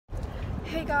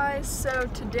Hey guys, so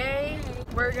today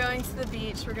we're going to the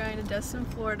beach. We're going to Destin,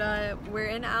 Florida. We're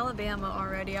in Alabama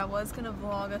already. I was gonna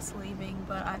vlog us leaving,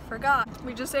 but I forgot.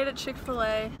 We just ate at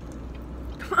Chick-fil-A.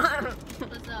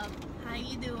 What's up? How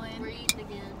you doing? We're eating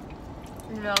again.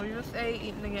 No, we just ate,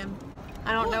 eating again.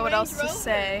 I don't know what else to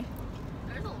say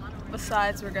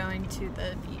besides we're going to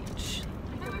the beach.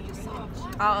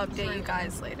 I'll update you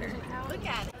guys later. Look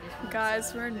at it.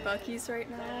 Guys, we're in Buc-ee's right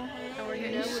now, and we're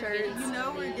getting shirts.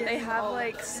 They have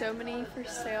like so many for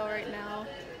sale right now,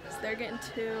 so they're getting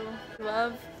two.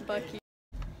 Love Buc-ee's.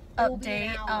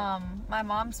 Update, my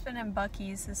mom's been in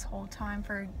Buc-ee's this whole time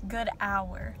for a good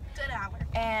hour.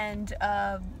 And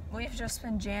we've just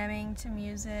been jamming to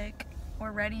music.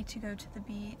 We're ready to go to the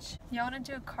beach. Y'all wanna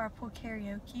do a carpool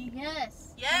karaoke?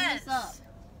 Yes. Yes. Turn this up.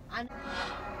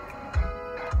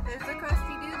 There's the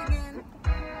crusty dude again.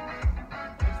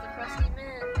 There's the crusty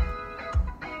man.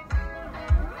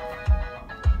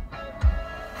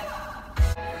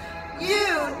 You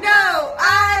know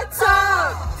I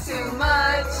talk too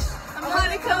much.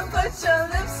 Honey, come put your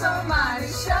lips on mine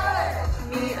and shut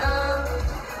me up.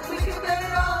 We can blame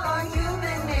it all on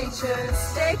human nature.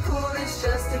 Stay cool, it's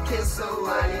just a kiss, so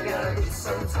why you gotta be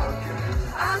so talking?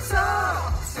 I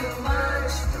talk too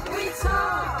much. We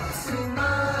talk too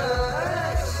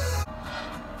much.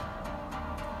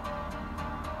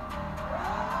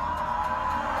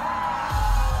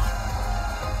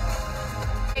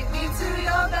 Take me to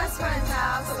your best friend's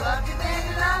house. I love you, baby,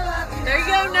 and I love you. There you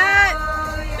go, Nat.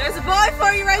 There's a boy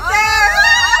for you right there.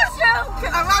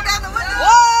 Can I roll down the window?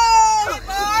 Whoa! Hey,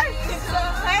 boy.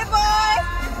 Hey, boy!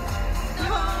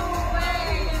 No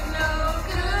way, no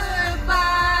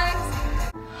goodbyes.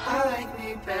 I like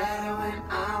me better when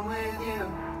I'm with you.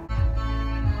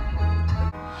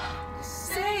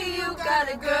 Say you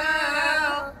got a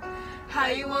girl. How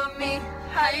you want me?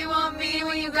 How you want me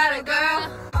when you got a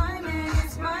girl? I'm in,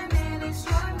 it's my man, it's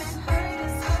your man, her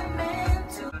is her man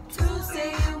too.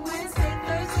 Tuesday and Wednesday,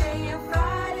 Thursday and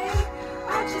Friday.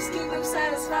 I just keep them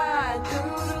satisfied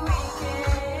through the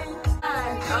weekend.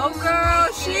 Oh, girl,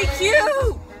 she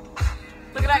cute.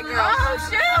 Look at that girl. Oh,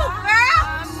 shoot, girl!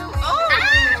 Oh!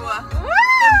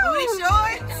 Them booty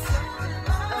shorts!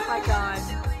 Oh my God.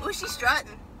 Oh, she's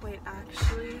strutting. Wait,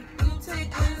 actually. You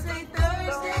take Wednesday,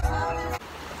 Thursday.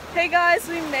 Hey guys,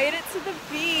 we made it to the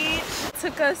beach. It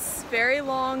took us very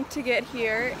long to get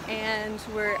here, and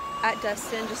we're at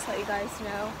Destin, just to let you guys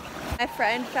know. My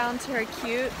friend found her a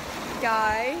cute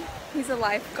guy. He's a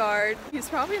lifeguard. He's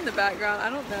probably in the background, I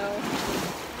don't know.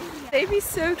 They'd be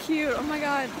so cute, oh my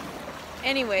God.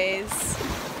 Anyways,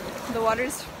 the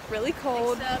water's really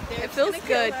cold. It feels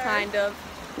good, kind of.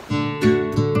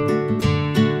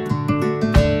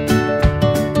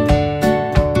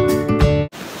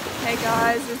 Hey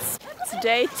guys, it's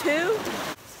day 2.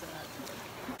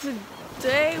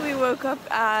 Today we woke up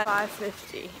at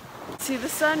 5:50. See the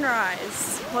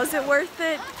sunrise. Was it worth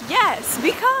it? Yes,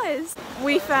 because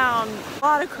we found a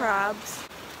lot of crabs,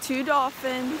 2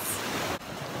 dolphins.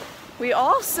 We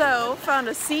also found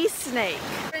a sea snake.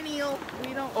 Or an eel.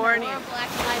 We don't Or an know. eel. Or a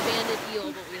black eye-banded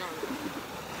eel, but we don't know.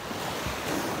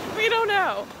 We don't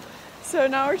know. So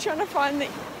now we're trying to find the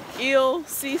eel,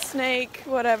 sea snake,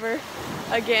 whatever,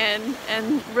 again,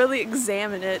 and really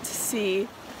examine it to see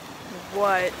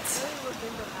what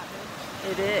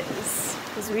it is,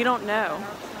 because we don't know.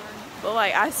 But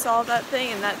like, I saw that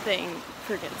thing, and that thing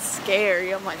freaking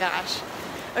scary, oh my gosh.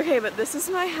 Okay, but this is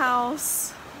my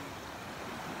house.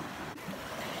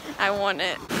 I want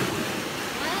it.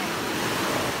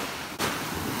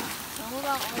 All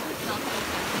about all the stuff.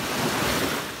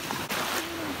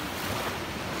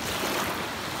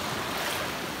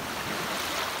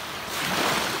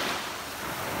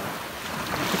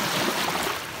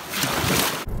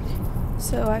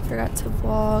 So I forgot to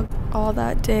vlog all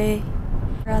that day.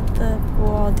 We were at the pool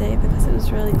all day because it was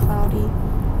really cloudy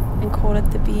and cold at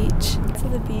the beach. To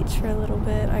the beach for a little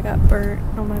bit. I got burnt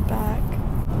on my back.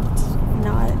 It's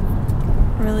not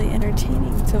really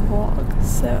entertaining to vlog,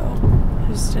 so I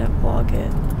just didn't vlog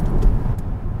it.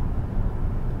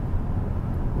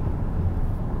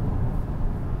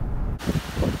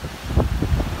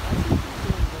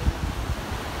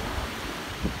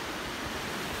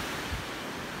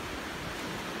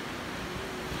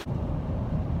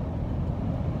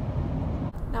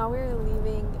 Now we're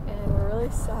leaving and we're really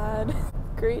sad.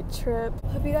 Great trip.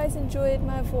 Hope you guys enjoyed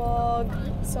my vlog.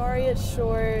 Sorry it's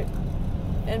short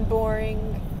and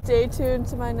boring. Stay tuned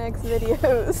to my next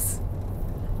videos.